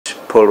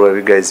Paul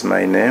Wabiga is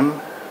my name.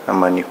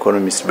 I'm an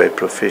economist by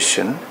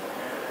profession,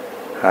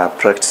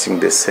 practicing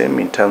the same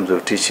in terms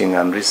of teaching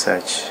and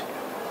research,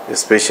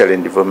 especially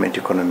in development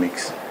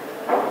economics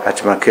at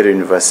Makerere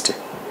University.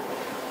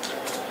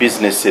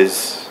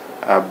 Businesses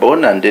are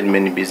born and then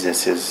many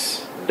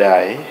businesses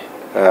die.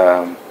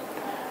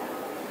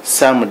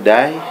 Some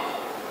die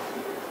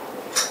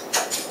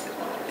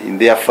in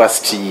their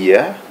first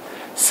year,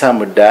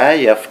 some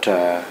die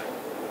after,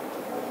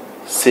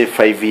 say,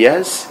 5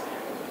 years,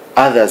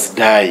 others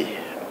die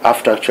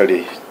after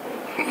actually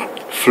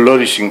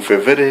flourishing for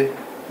a very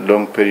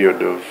long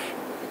period of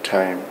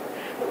time.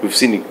 We've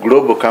seen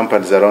global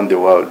companies around the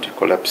world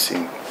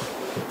collapsing.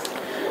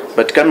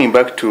 But coming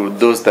back to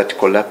those that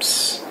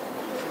collapse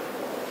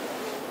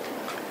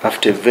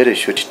after a very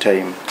short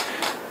time,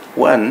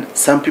 one,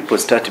 some people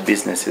start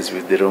businesses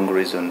with the wrong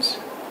reasons.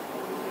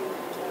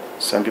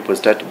 Some people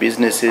start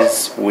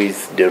businesses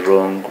with the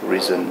wrong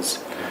reasons.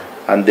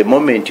 And the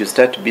moment you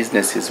start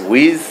businesses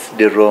with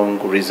the wrong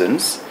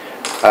reasons,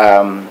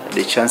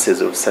 the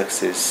chances of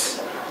success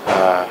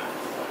are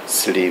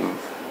slim.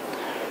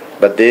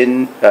 But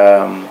then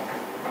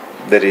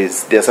there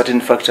are certain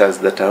factors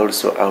that are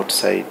also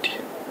outside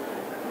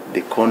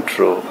the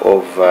control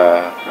of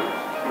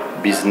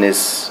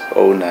business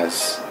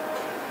owners.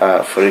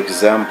 For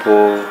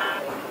example,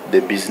 the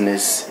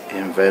business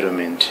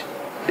environment.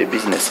 The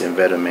business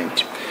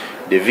environment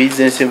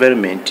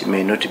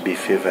may not be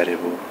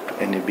favorable to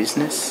any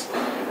business,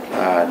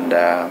 and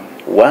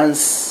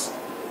once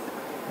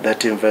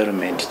that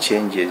environment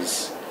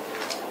changes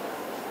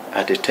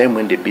at a time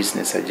when the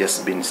business has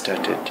just been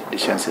started, the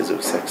chances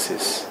of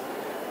success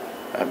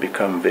have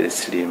become very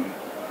slim.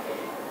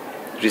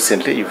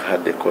 Recently, you've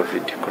had the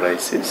COVID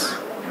crisis.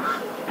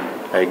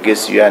 I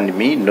guess you and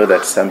me know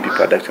that some people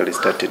had actually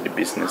started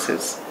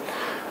businesses.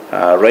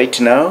 Right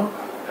now,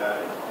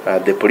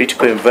 the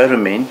political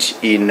environment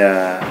in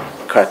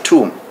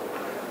Khartoum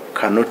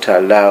cannot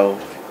allow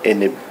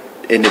any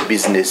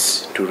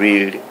business to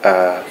really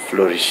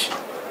flourish.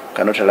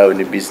 Cannot allow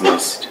any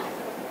business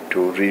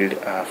to really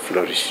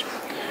flourish.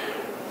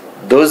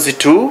 Those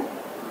two,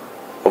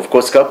 of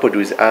course, coupled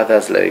with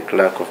others like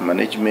lack of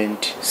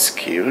management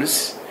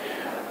skills,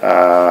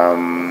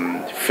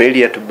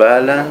 failure to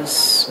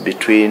balance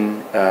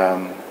between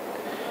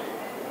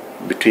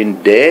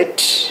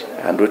debt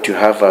and what you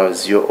have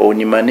as your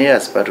own money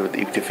as part of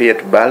the failure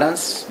to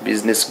balance.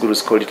 Business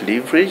gurus call it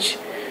leverage.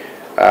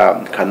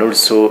 Can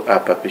also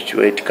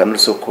perpetuate, can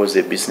also cause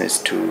a business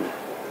to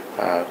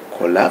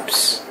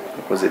collapse,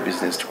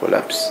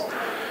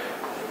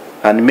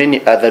 and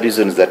many other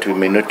reasons that we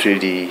may not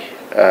really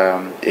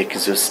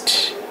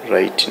exhaust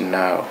right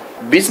now.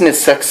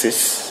 Business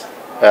success,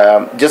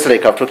 just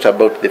like I've talked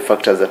about the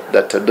factors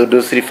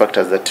those three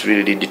factors that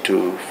really lead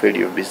to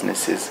failure of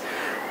businesses.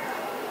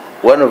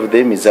 One of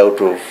them is out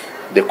of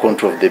the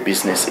control of the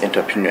business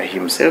entrepreneur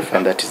himself,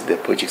 and that is the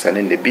politics and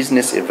then the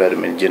business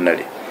environment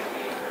generally.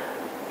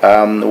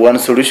 One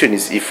solution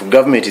is if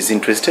government is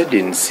interested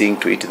in seeing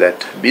to it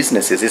that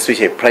businesses,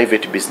 especially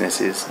private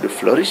businesses, do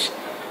flourish,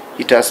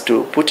 it has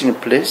to put in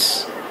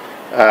place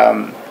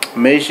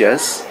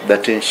measures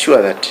that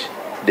ensure that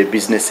the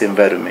business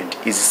environment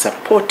is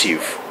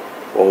supportive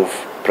of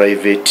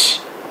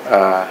private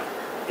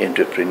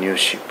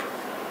entrepreneurship.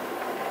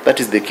 That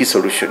is the key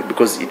solution,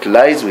 because it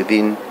lies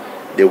within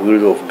the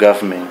will of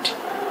government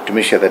to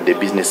make sure that the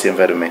business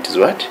environment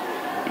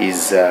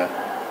is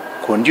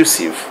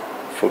conducive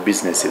for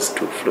businesses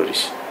to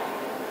flourish.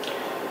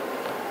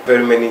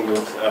 Very many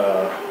youth,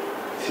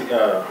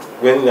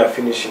 when they are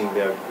finishing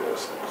their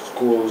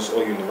schools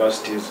or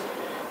universities,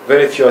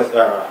 very few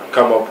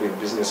come up with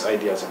business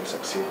ideas and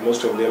succeed.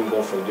 Most of them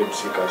go for job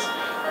seekers.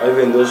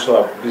 Even those who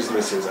have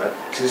businesses, at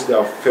least they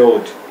have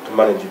failed to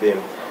manage them.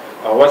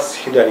 What's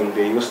hindering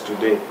the youth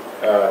today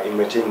in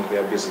maintaining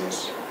their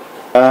business?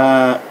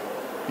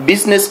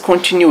 Business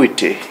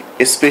continuity,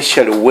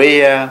 especially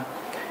where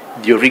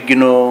the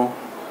original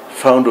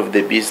founder of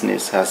the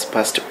business has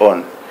passed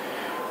on,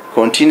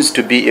 continues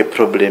to be a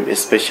problem,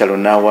 especially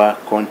on our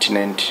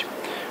continent.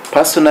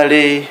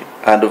 Personally,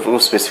 and of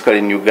course specifically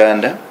in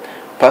Uganda,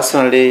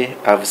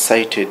 I've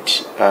cited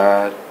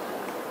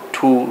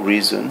two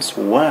reasons.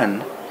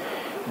 One,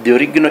 the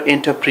original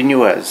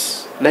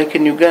entrepreneurs, like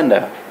in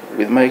Uganda,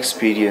 with my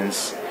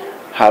experience,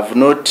 have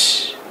not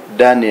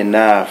done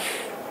enough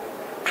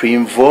to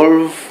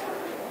involve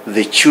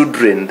the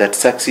children that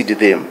succeed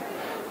them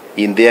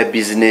in their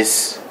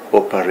business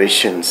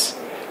operations.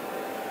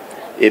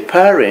 A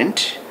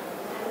parent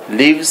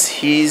leaves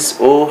his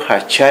or her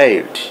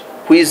child,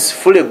 who is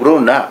fully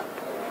grown up,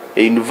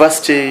 a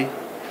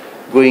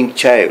university-going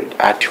child,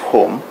 at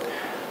home,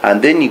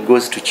 and then he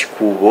goes to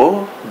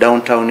Chikubo,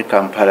 downtown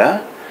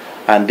Kampala,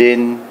 and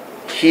then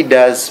he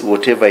does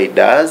whatever he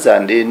does,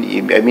 and then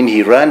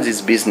he runs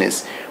his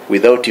business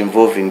without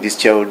involving this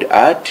child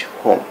at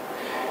home.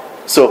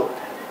 So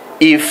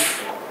if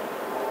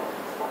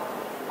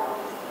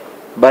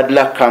bad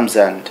luck comes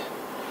and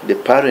the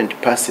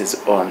parent passes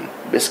on,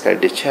 basically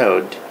the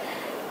child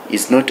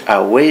is not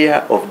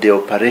aware of the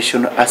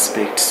operational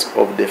aspects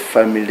of the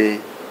family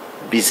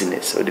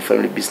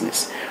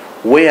business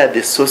where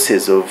the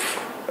sources of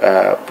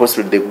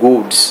possibly the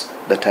goods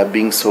that are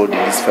being sold in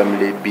this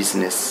family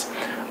business,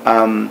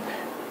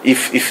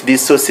 if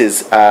these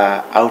sources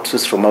are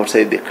outsourced from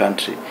outside the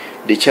country,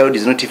 the child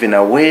is not even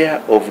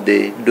aware of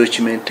the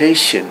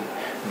documentation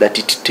that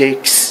it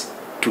takes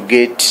to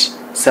get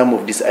some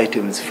of these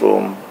items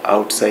from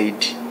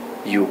outside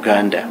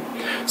Uganda.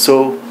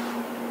 So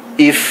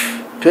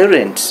if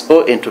parents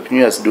or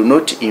entrepreneurs do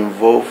not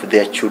involve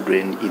their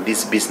children in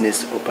these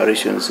business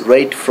operations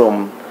right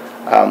from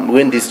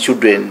when these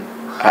children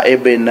are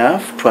able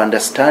enough to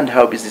understand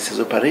how businesses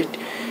operate,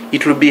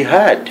 it will be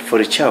hard for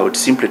a child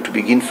simply to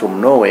begin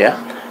from nowhere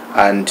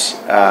and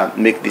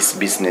make this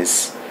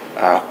business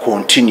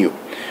continue.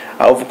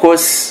 Of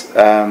course,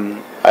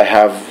 I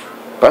have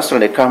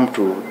personally come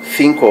to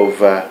think of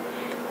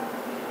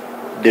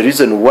the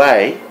reason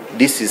why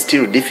this is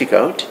still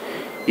difficult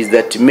is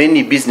that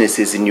many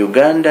businesses in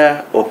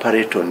Uganda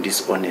operate on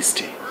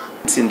dishonesty.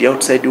 In the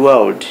outside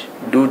world,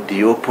 do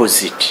the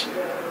opposite.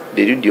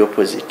 They do the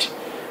opposite.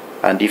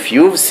 And if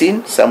you've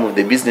seen some of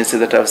the businesses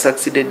that have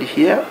succeeded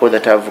here or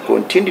that have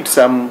continued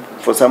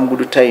for some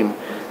good time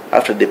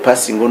after the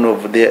passing on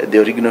of the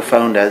original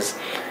founders,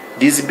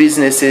 these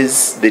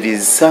businesses, there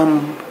is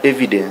some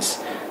evidence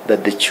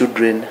that the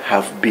children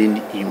have been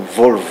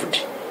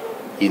involved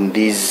in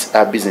these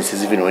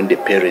businesses even when the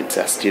parents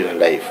are still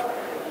alive.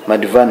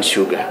 Madvan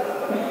Sugar,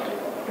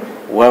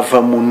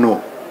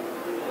 Wavamuno,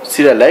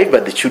 still alive,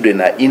 but the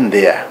children are in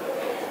there.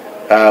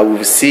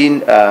 We've seen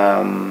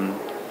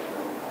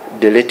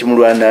the late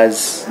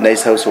Murwana's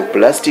Nice House of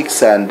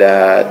Plastics and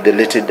the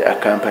related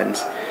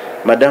companies.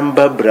 Madame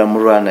Barbara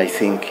Murwana, I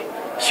think,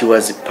 she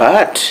was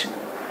part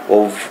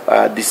of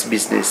this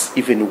business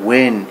even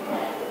when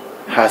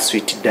her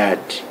sweet dad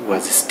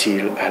was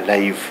still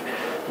alive.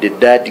 The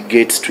dad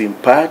gets to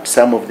impart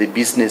some of the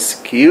business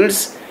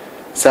skills,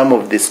 some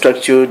of the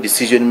structural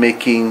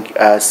decision-making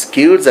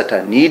skills that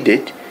are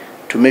needed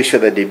to make sure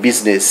that the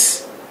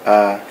business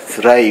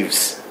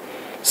thrives.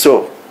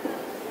 So,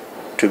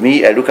 to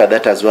me, I look at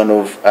that as one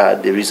of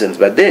the reasons.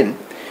 But then,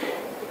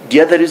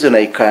 the other reason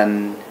I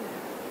can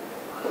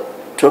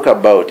talk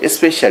about,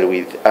 especially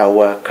with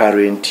our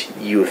current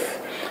youth,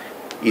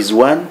 is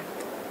one,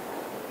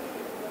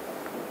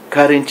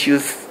 current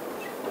youth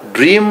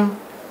dream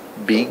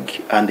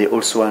big and they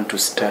also want to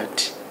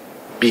start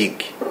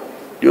big.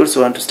 They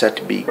also want to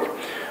start big.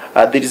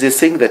 There is a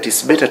saying that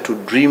it's better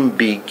to dream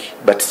big,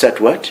 but start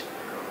what?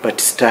 But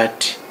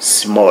start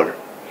small.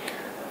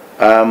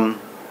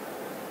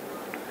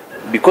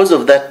 Because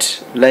of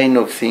that line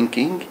of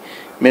thinking,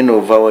 many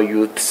of our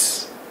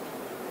youths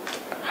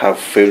have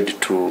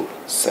failed to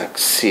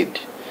succeed,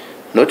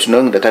 not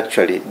knowing that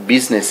actually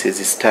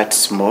businesses start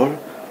small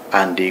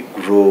and they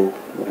grow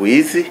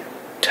with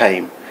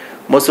time.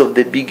 Most of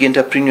the big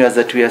entrepreneurs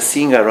that we are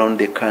seeing around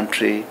the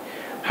country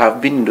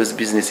have been in those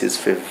businesses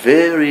for a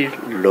very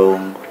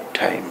long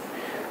time.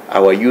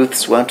 Our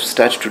youths want to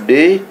start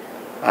today,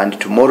 and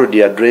tomorrow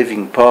they are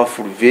driving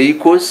powerful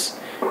vehicles.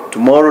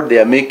 Tomorrow they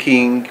are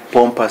making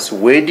pompous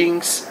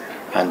weddings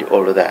and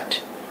all of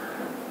that.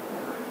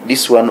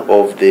 This is one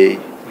of the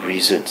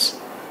reasons.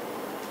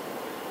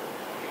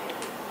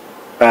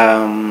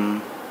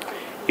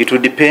 It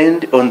will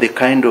depend on the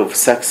kind of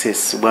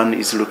success one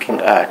is looking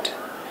at.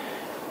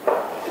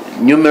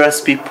 Numerous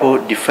people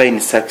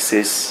define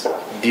success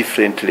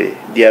differently.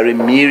 There are a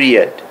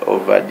myriad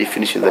of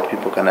definitions that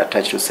people can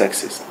attach to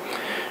success.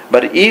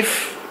 But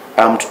if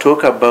I'm to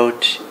talk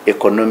about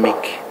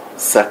economic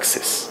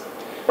success,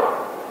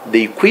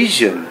 the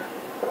equation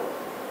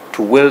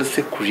to wealth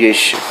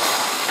creation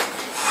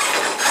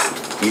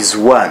is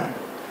one,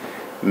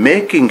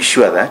 making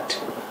sure that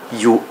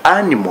you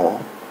earn more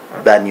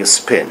than you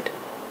spend.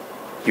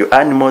 You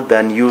earn more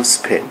than you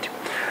spend.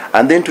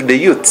 And then to the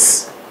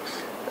youths,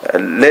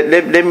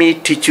 let me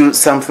teach you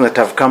something that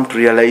I've come to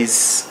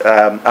realize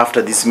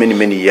after these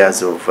many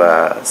years of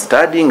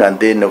studying and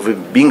then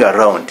of being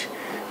around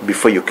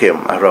before you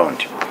came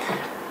around.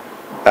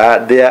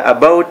 There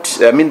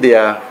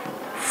are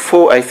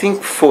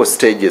four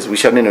stages, we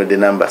shall know the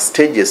number,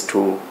 stages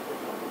to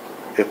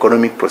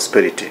economic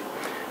prosperity.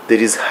 There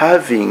is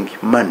having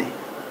money,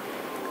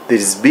 there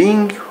is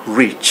being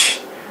rich,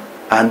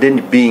 and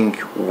then being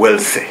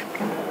wealthy.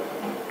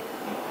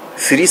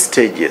 These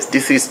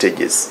three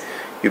stages.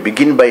 You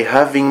begin by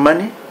having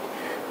money,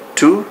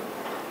 2,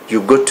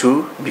 you go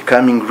to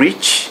becoming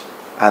rich,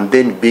 and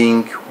then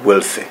being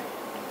wealthy.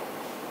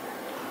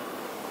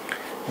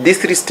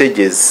 These 3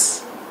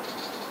 stages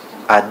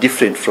are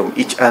different from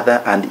each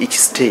other, and each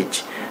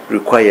stage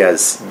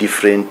requires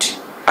different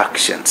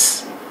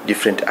actions.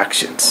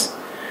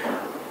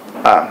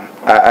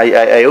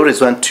 I always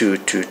want to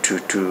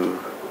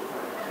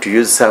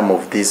use some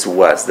of these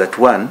words. That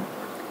one,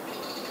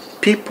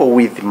 people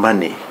with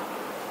money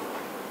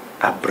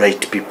are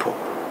bright people.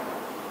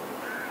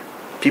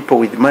 People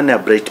with money are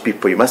bright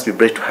people. You must be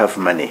bright to have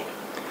money.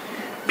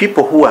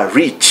 People who are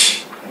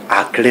rich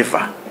are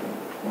clever.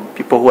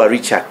 People who are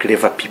rich are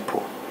clever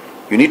people.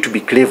 You need to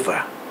be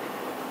clever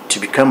to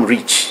become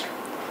rich.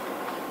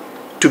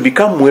 To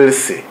become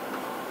wealthy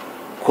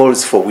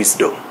calls for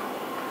wisdom.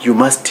 You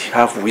must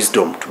have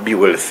wisdom to be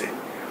wealthy.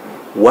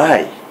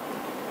 Why?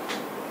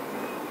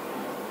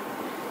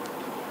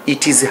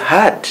 It is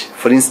hard,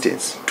 for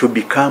instance, to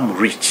become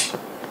rich,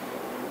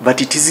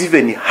 but it is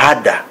even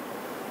harder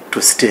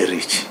to stay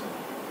rich.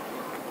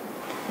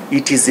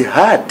 It is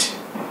hard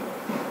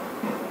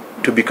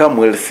to become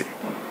wealthy,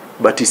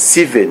 but it's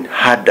even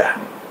harder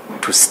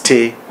to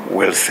stay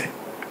wealthy.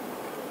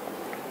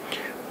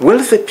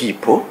 Wealthy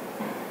people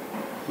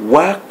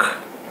work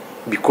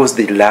because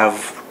they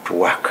love to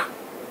work.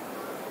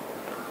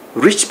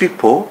 Rich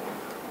people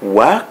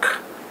work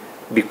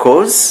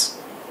because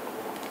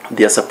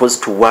they are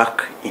supposed to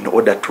work in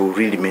order to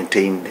really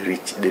maintain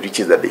the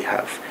riches that they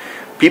have.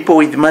 People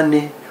with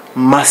money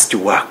must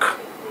work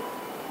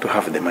to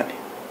have the money.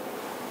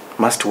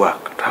 Must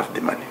work to have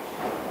the money.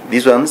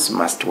 These ones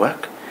must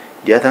work.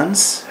 The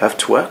others have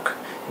to work.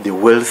 The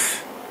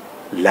wealth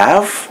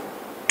love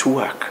to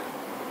work.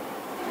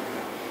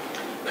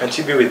 Can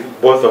she be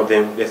with both of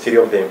them, the three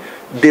of them?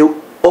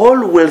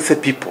 All wealthy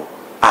people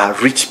are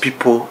rich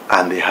people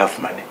and they have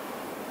money.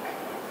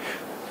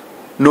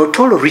 Not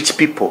all rich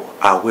people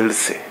are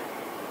wealthy.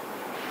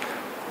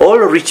 All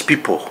rich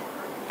people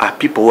are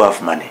people who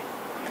have money.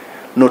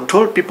 Not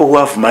all people who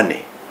have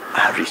money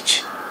are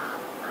rich.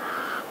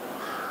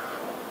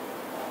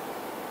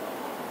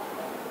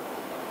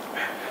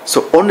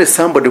 So only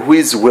somebody who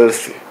is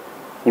wealthy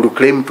will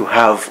claim to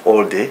have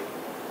all the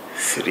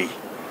three.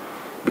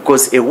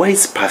 Because a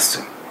wise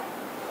person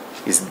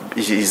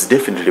is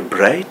definitely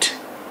bright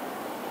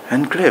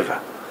and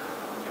clever.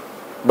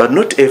 But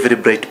not every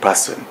bright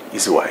person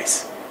is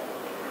wise.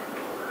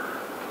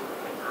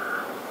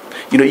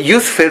 You know,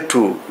 youth fail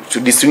to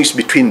distinguish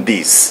between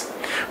these.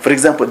 For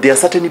example, there are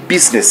certain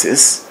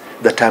businesses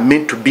that are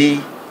meant to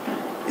be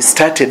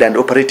started and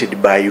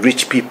operated by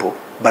rich people,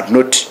 but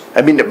not,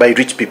 by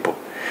rich people.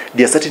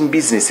 There are certain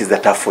businesses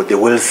that are for the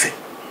wealthy.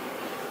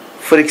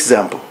 For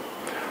example,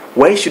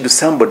 why should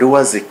somebody who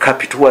has a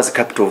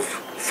capital of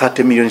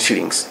 30 million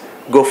shillings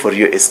go for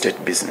real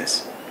estate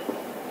business?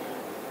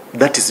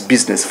 That is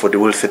business for the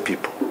wealthy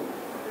people.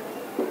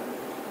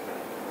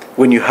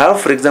 When you have,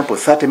 for example,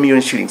 30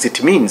 million shillings,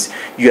 it means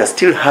you are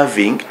still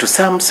having, to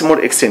some small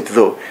extent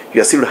though,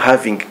 you are still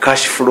having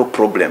cash flow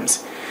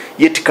problems.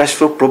 Yet cash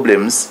flow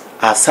problems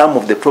are some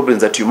of the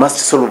problems that you must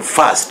solve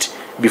first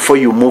before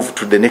you move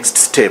to the next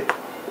step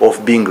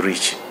of being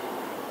rich.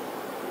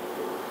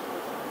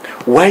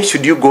 Why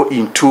should you go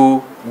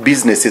into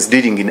businesses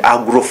dealing in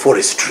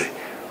agroforestry?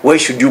 Why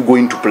should you go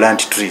into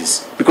plant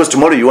trees? Because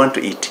tomorrow you want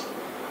to eat.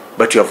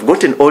 But you have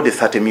gotten all the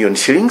 30 million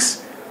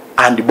shillings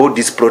and bought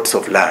these plots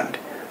of land.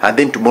 And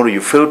then tomorrow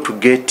you fail to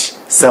get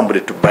somebody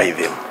to buy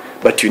them.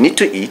 But you need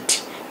to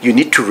eat, you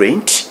need to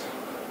rent,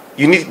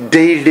 you need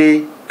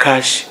daily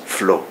cash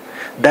flow.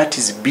 That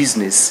is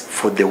business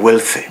for the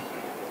wealthy.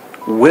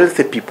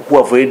 Wealthy people who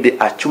have already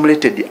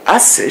accumulated the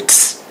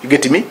assets, you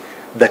get me,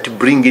 that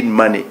bring in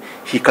money.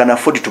 He can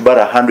afford to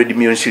borrow 100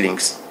 million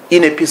shillings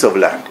in a piece of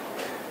land.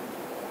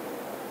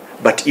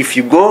 But if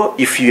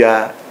you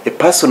are a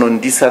person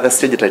on this other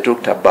stage that I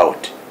talked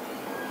about,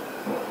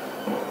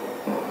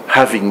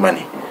 having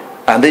money,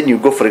 and then you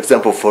go, for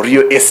example, for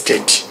real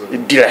estate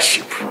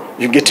dealership,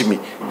 you get me,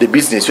 the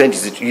business when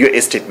is real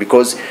estate,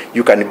 because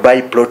you can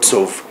buy plots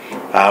of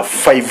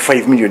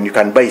 5 million, you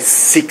can buy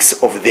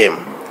 6 of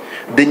them.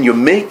 Then you're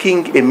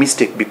making a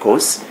mistake,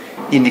 because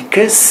in the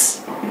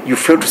case you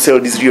fail to sell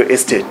this real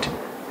estate,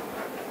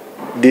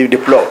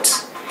 the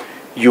plots,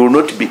 you will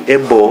not be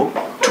able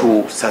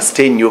to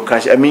sustain your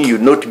cash. You'll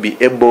not be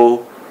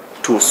able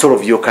to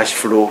solve your cash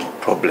flow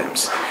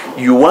problems.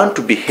 You want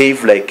to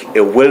behave like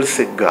a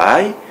wealthy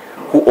guy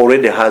who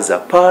already has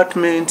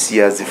apartments, he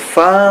has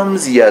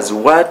farms, he has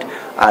what,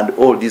 and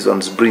all these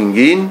ones bring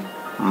in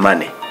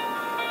money.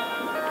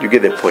 You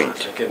get the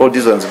point? Okay. All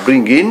these ones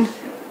bring in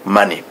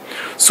money.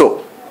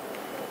 So,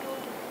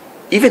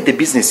 even the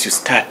business you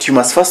start, you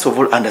must first of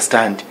all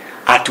understand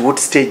at what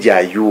stage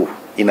are you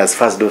in as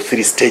far as those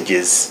 3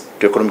 stages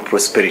to economic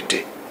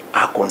prosperity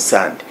are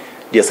concerned.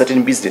 There are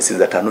certain businesses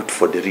that are not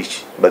for the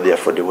rich, but they are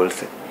for the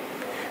wealthy.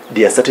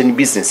 There are certain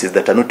businesses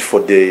that are not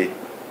for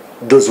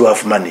those who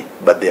have money,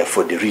 but they are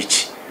for the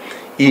rich.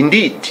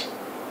 Indeed,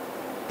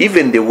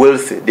 even the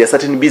wealthy, there are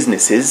certain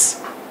businesses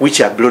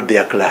which are below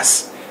their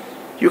class.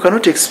 You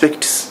cannot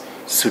expect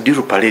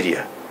Sudiru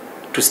Paleria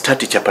to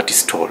start a chapati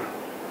stall.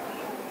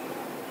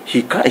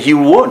 He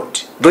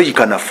won't, though he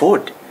can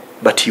afford,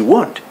 but he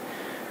won't.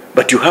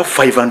 But you have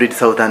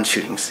 500,000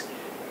 shillings.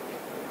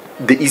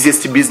 The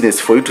easiest business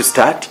for you to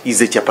start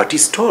is a chapati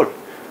stall,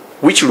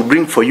 which will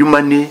bring for you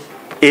money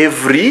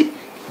every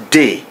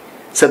day,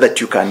 so that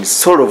you can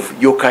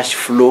solve your cash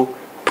flow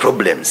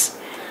problems.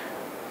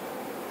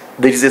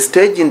 There is a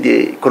stage in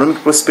the economic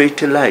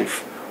prosperity life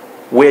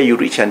where you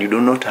reach and you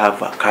do not have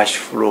cash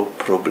flow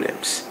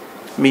problems.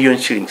 Million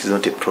shillings is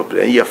not a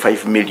problem. You have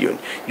 5 million.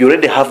 You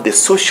already have the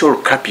social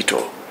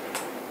capital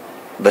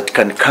that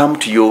can come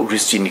to your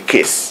risk in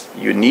case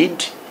you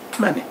need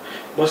money.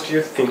 Most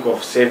youth think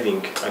of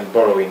saving and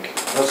borrowing.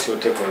 What's your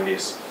take on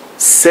this?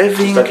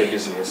 Saving, to start a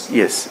business.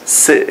 yes,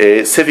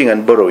 saving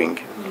and borrowing.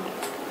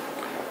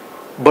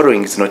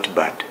 Borrowing is not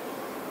bad,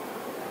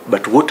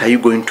 but what are you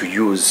going to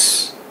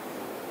use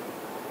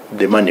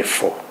the money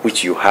for,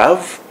 which you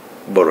have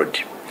borrowed?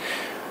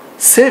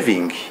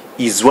 Saving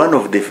is one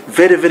of the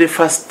very, very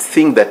first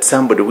thing that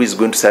somebody who is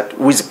going to start,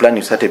 who is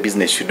planning to start a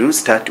business should do,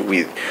 start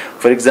with.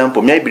 For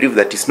example, I believe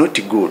that it's not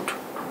good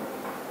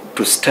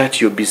to start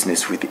your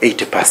business with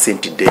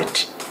 80%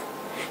 debt.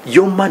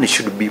 Your money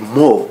should be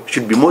more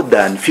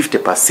than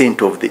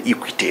 50% of the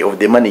equity of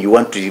the money you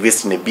want to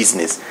invest in a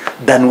business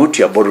than what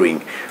you are borrowing.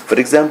 For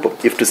example,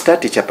 if to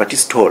start a chapati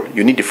stall,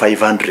 you need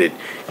 500.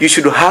 You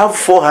should have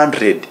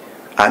 400,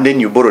 and then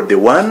you borrow the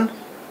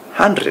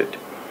 100.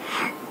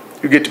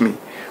 You get me?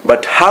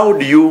 But how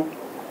do you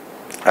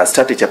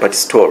start a chapati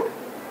stall,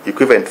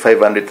 equivalent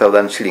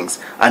 500,000 shillings,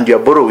 and you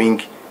are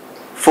borrowing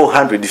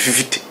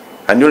 450,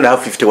 and you only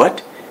have 50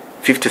 what?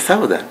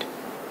 50,000.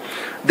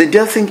 The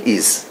other thing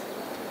is,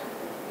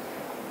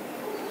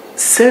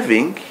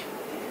 saving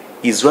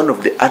is one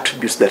of the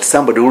attributes that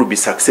somebody who will be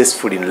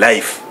successful in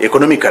life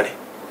economically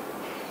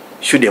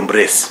should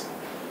embrace.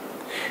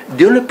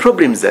 The only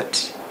problem is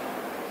that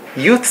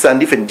youths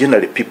and even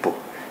generally people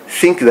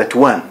think that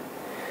one,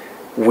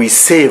 we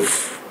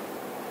save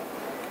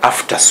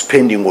after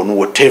spending on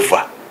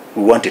whatever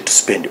we wanted to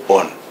spend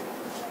on.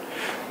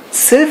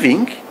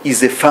 Saving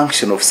is a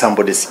function of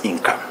somebody's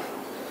income.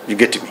 You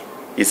get me?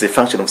 It's a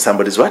function of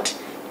somebody's what?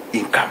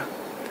 Income.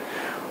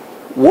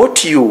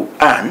 What you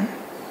earn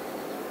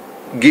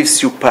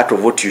gives you part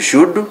of what you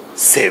should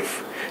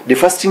save. The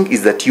first thing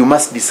is that you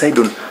must decide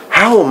on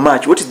how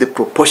much, what is the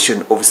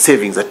proportion of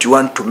savings that you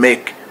want to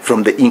make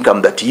from the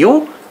income that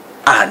you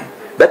earn.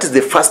 That is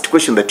the first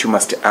question that you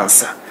must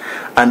answer.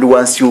 And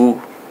once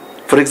you,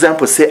 for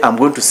example, say, I'm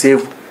going to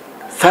save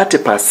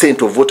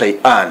 30% of what I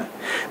earn,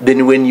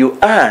 then when you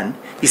earn,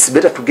 it's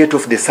better to get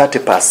off the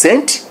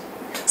 30%,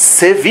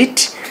 save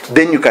it,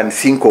 then you can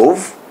think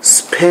of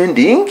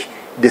spending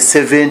the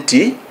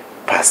 70%.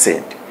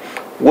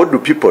 What do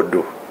people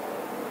do?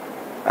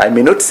 I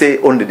may not say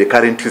only the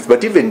current youth,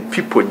 but even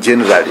people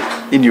generally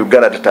in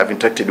Uganda that I've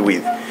interacted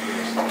with.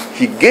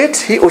 He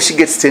or she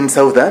gets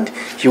 10,000.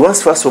 He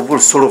wants first of all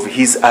solve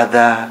his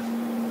other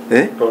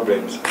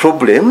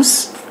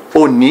problems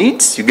or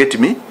needs. You get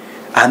me?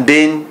 And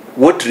then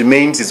what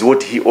remains is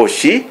what he or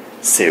she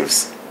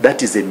saves.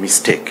 That is a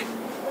mistake.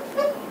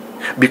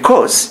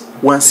 Because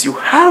once you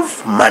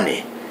have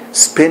money,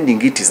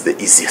 spending it is the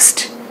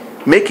easiest.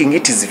 Making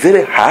it is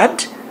very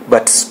hard,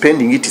 but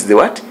spending it is the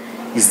what?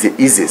 Is the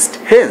easiest.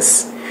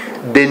 Hence,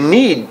 the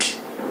need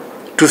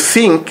to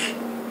think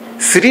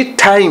 3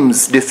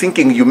 times the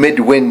thinking you made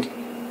when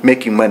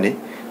making money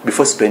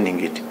before spending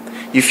it.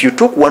 If you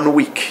took 1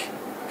 week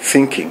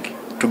thinking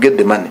to get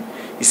the money,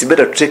 it's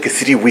better to take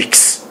 3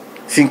 weeks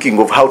thinking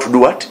of how to do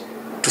what?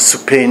 To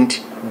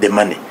spend the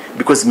money.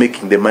 Because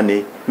making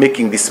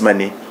this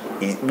money,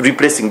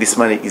 replacing this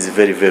money is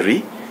very,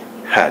 very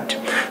hard.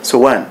 So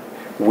one,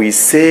 we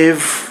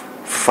save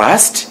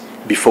first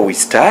before we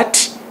start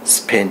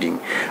spending.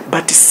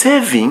 But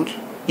saving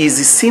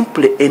is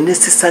simply a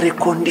necessary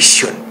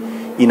condition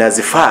in as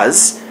far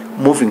as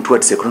moving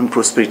towards economic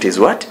prosperity is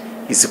what?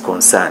 Is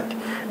concerned.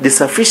 The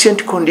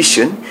sufficient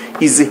condition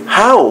is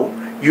how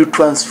you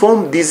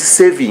transform these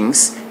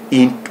savings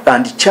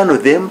and channel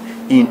them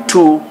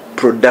into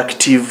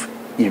productive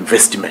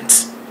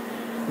investments.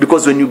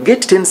 Because when you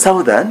get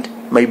 10,000,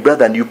 my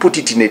brother, and you put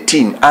it in a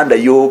tin under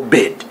your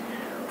bed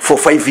for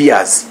 5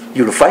 years,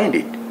 you'll find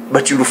it.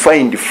 But you'll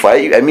find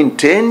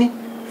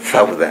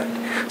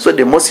 10,000. So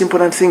the most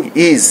important thing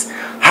is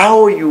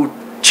how you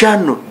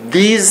channel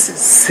these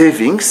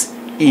savings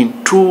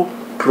into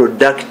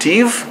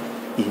productive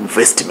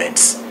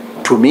investments.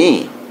 To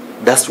me,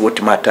 that's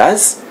what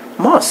matters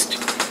most.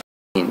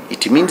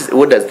 It means,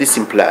 what does this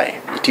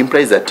imply? It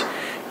implies that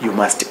you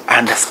must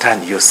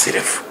understand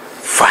yourself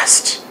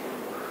first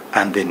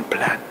and then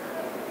plan.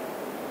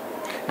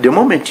 The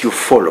moment you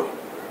follow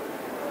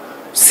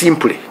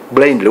simply,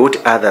 blindly what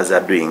others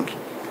are doing,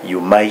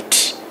 you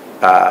might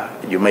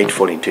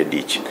fall into a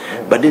ditch.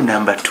 But then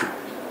number 2,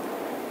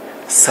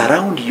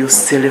 surround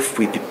yourself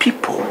with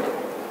people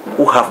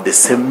who have the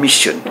same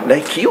mission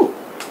like you.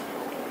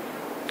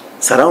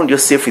 Surround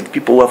yourself with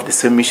people who have the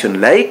same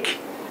mission like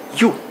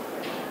you.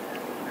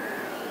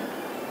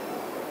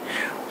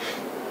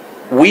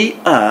 We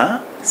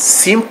are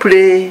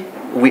simply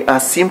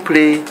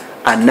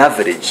an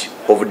average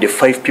of the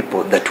 5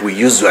 people that we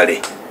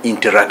usually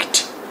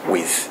interact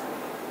with.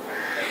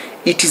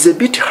 It is a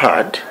bit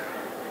hard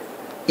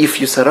if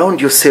you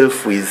surround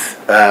yourself with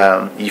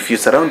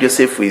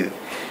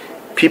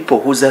people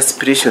whose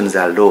aspirations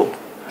are low.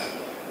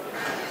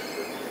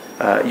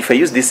 If I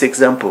use this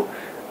example,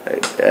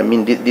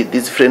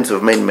 these friends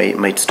of mine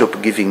might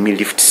stop giving me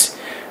lifts,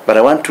 but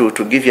I want to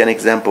give you an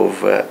example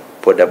of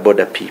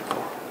border people.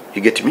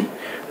 You get me?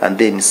 And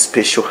then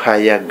special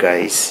hire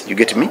guys. You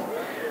get me?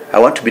 I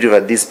want to believe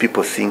that these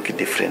people think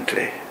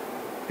differently.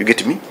 You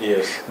get me?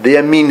 Yes.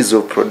 Their means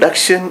of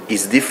production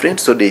is different,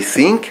 so they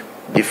think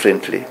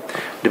differently.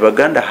 The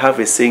Baganda have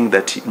a saying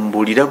that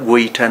mbulira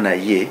gwoyita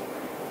naye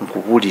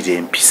nkubulira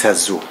empisa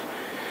zo.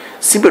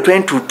 Simply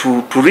trying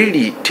to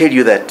really tell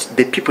you that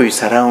the people you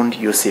surround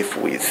yourself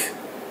with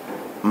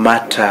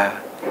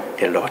matter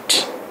a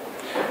lot.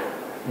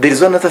 There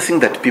is one other thing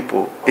that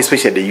people,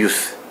 especially the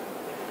youth,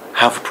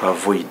 have to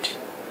avoid: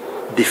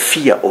 the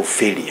fear of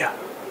failure.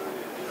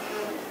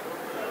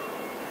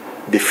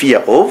 The fear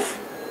of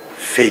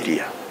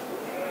failure.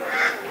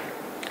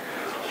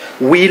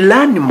 We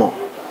learn more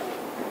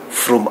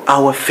from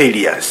our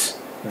failures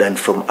than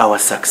from our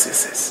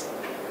successes.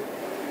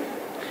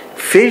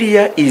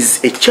 Failure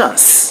is a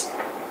chance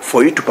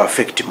for you to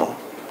perfect more.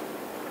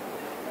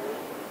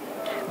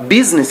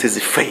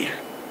 Businesses fail,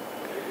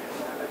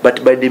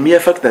 but by the mere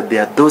fact that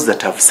there are those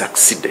that have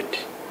succeeded,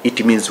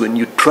 it means when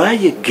you try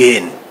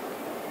again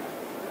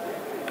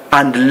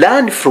and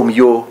learn from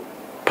your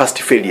past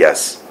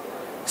failures,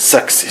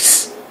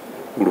 success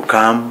will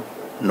come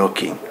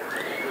knocking.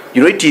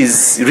 You know, it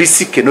is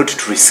risky not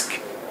to risk.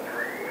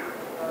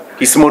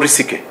 It's more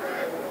risky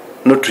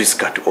not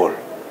risk at all.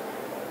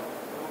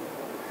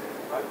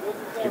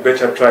 You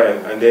better try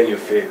and then you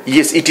fail.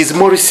 Yes, it is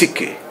more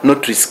risky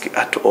not risk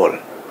at all.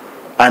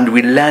 And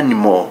we learn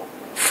more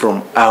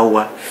from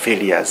our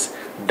failures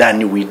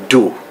than we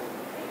do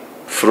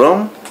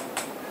from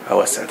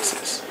our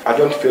success. I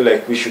don't feel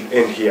like we should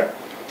end here.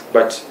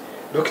 But,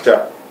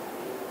 Doctor,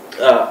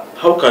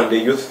 how can the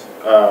youth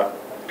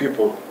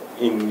people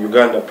in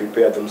Uganda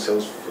prepare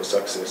themselves for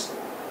success?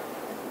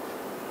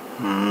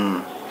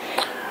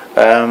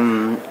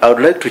 I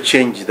would like to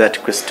change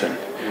that question.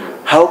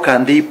 How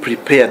can they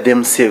prepare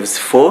themselves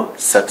for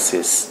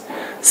success?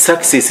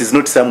 Success is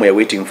not somewhere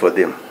waiting for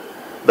them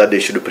that they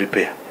should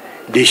prepare.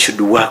 They should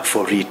work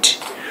for it.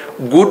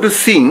 Good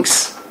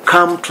things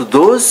come to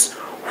those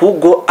who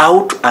go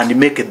out and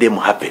make them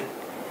happen.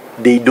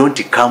 They don't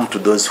come to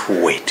those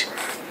who wait.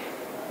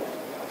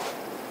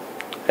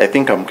 I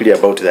think I'm clear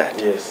about that.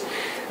 Yes.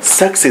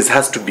 Success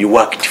has to be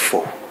worked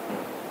for,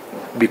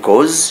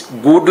 because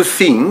good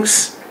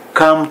things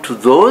come to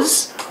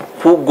those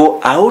who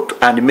go out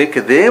and make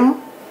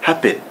them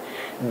happen.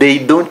 They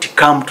don't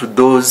come to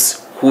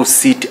those who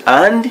sit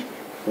and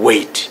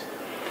wait.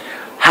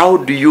 How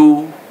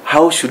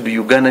should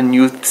Ugandan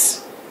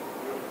youths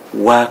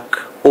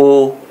work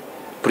or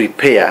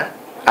prepare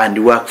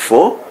and work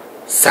for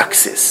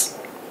success?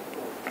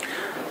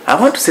 I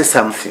want to say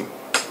something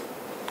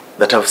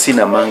that I've seen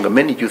among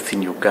many youth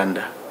in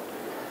Uganda.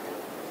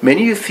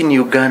 Many youth in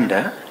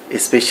Uganda,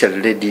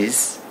 especially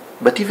ladies,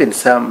 but even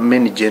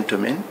many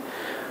gentlemen,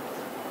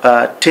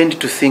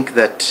 tend to think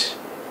that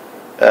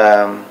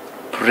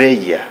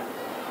prayer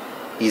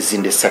is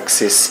in the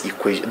success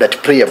equation,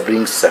 that prayer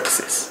brings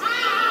success,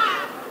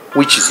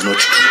 which is not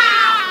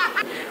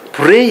true.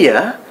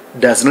 Prayer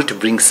does not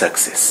bring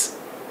success.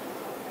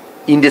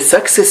 In the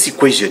success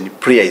equation,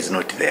 prayer is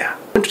not there.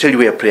 I'm going to tell you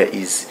where prayer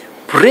is.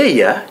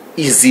 Prayer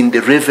is in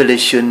the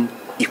revelation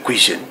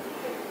equation.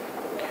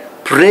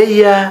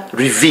 Prayer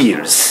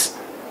reveals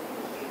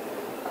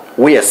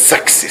where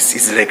success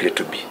is likely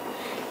to be.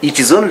 It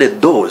is only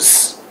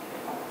those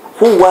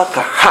who work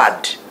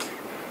hard,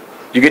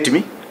 you get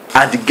me,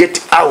 and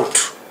get out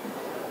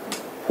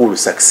who will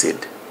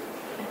succeed.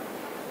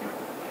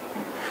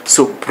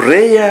 So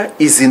prayer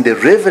is in the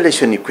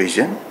revelation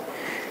equation.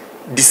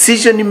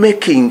 Decision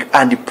making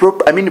and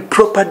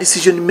proper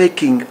decision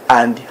making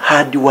and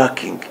hard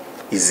working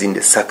is in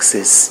the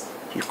success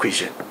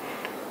equation.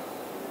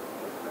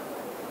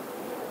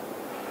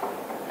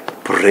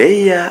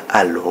 Prayer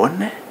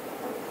alone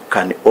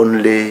can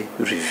only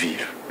reveal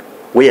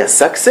where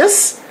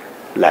success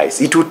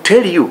lies. It will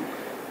tell you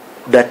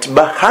that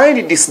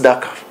behind this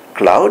dark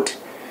cloud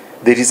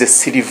there is a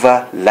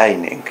silver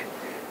lining.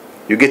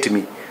 You get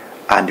me?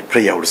 And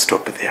prayer will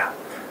stop there.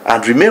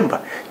 And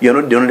remember, you're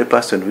not the only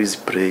person who is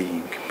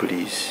praying,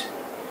 please.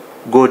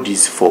 God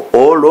is for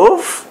all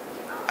of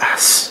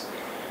us.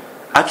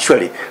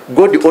 Actually,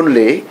 God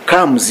only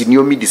comes in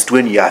your midst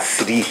when you are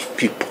 3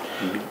 people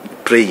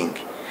praying.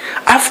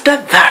 After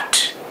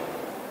that,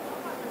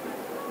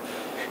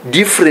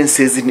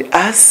 differences in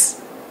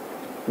us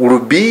will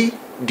be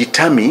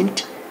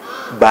determined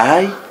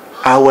by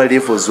our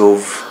levels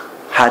of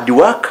hard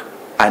work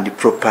and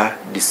proper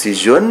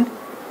decision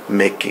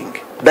making.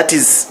 That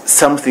is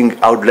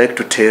something I would like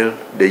to tell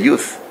the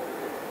youth.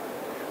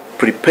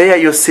 Prepare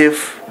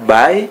yourself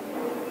by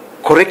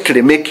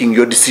correctly making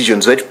your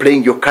decisions, right?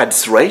 Playing your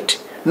cards right.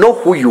 Know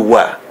who you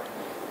are.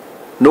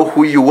 Know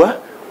who you are.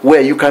 Where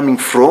are you coming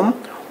from?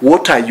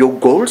 What are your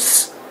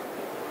goals?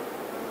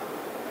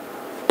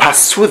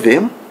 Pursue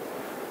them.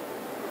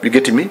 You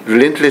get me?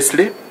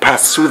 Relentlessly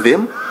pursue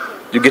them.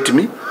 You get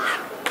me?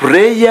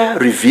 Prayer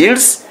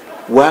reveals.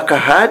 Work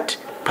hard.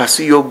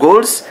 Pursue your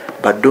goals.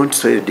 But don't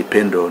solely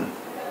depend on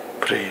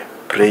prayer.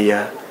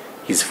 Prayer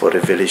is for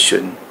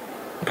revelation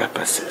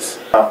purposes.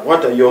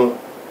 What are your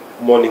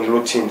morning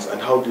routines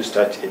and how do you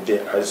start a day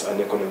as an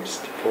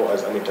economist or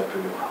as an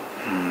entrepreneur?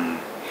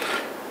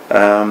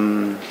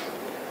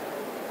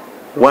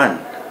 One,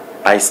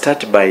 I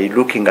start by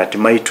looking at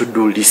my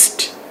to-do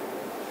list.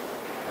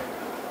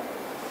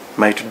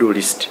 My to-do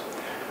list.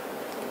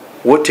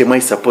 What am I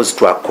supposed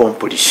to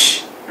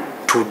accomplish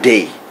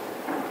today?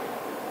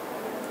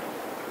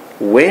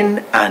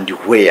 When and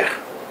where?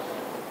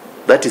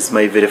 That is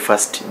my very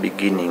first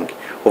beginning.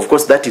 Of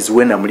course, that is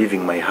when I'm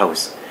leaving my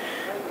house.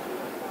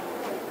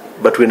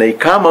 But when I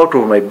come out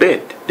of my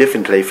bed,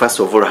 definitely I first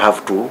of all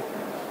have to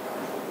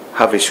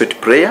have a short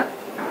prayer,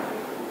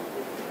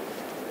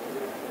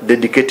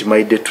 dedicate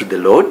my day to the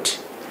Lord,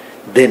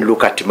 then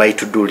look at my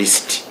to-do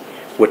list.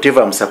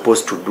 Whatever I'm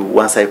supposed to do,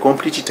 once I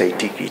complete it, I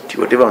tick it.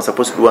 Whatever I'm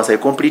supposed to do, once I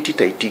complete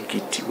it, I tick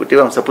it.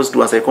 Whatever I'm supposed to do,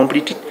 once I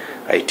complete it,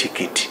 I tick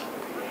it.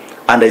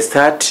 And I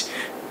start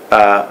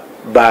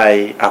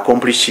by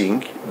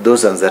accomplishing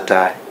those ones that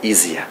are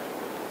easier.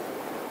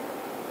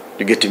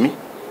 You get me?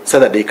 So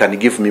that they can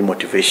give me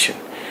motivation.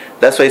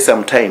 That's why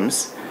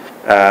sometimes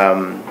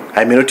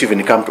I may not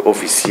even come to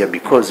office here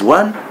because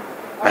one,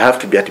 I have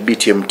to be at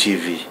BTM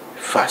TV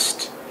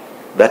first.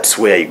 That's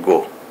where I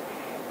go.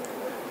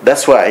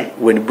 That's why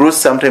when Bruce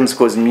sometimes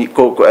calls me,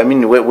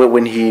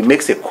 when he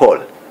makes a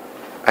call,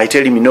 I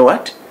tell him, you know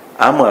what?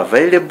 I'm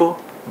available,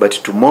 but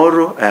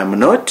tomorrow I am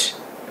not.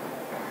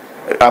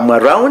 I'm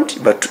around,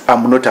 but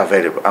I'm not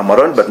available. I'm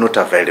around, but not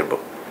available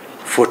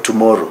for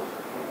tomorrow.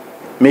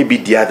 Maybe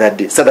the other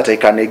day, so that I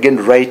can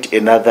again write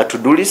another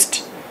to-do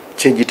list,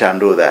 change it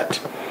and all that.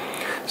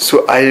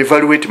 So I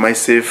evaluate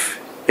myself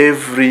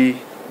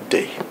every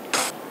day.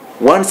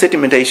 One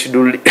sentiment I should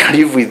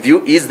leave with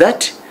you is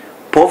that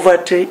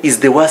poverty is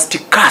the worst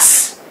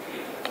curse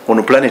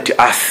on planet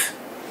Earth.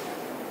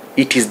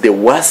 It is the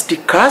worst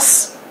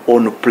curse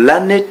on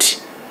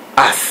planet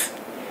Earth.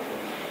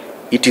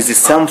 It is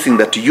something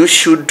that you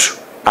should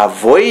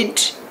avoid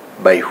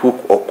by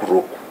hook or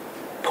crook.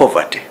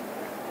 Poverty.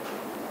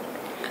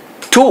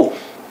 2,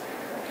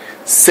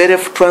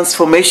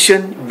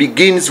 self-transformation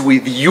begins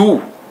with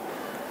you,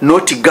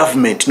 not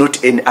government,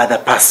 not any other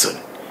person,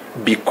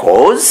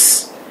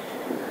 because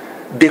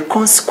the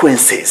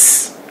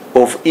consequences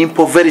of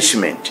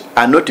impoverishment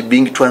are not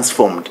being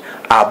transformed,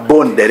 are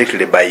born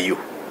directly by you.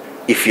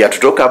 If you are to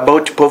talk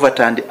about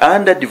poverty and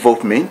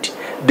underdevelopment,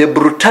 the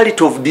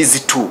brutality of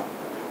these two,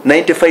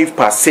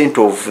 95%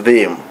 of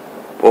them,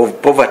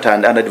 of poverty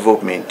and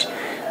underdevelopment,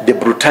 the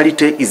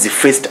brutality is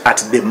faced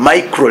at the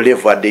micro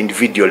level, at the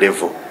individual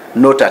level,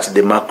 not at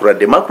the macro. At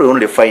the macro, you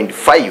only find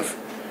 5.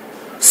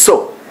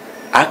 So,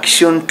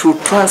 action to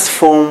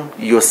transform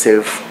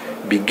yourself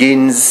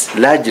begins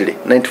largely,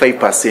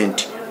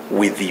 95%,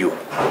 with you.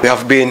 We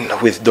have been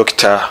with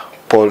Dr.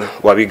 Paul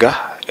Wabiga,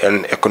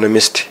 an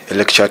economist, a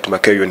lecturer at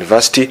Makerere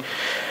University.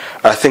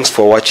 Thanks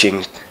for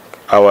watching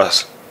our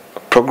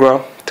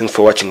program. Thanks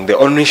for watching the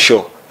only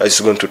show that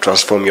is going to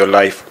transform your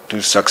life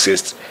to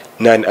success.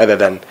 None other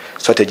than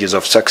Strategies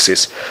of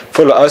Success.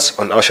 Follow us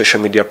on our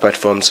social media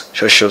platforms,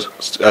 Success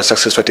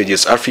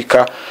Strategies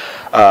Africa,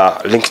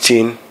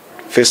 LinkedIn,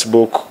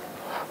 Facebook.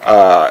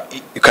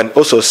 You can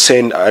also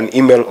send an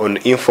email on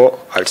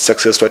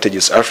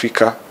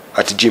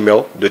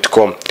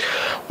info@successstrategiesafrica@gmail.com.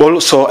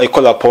 Also, I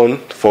call upon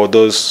for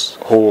those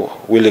who are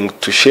willing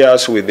to share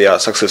us with their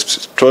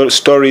success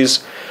stories.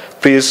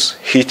 Please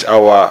hit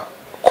our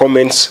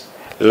comments,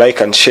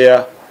 like and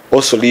share.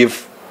 Also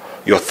leave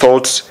your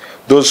thoughts.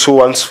 Those who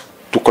want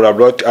to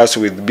collaborate us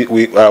with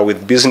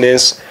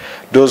business,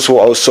 those who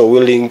are also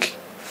willing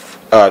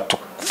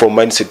for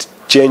mindset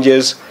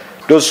changes,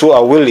 those who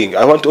are willing.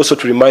 I want also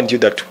to remind you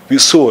that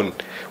soon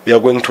we are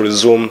going to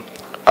resume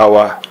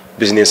our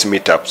business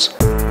meetups.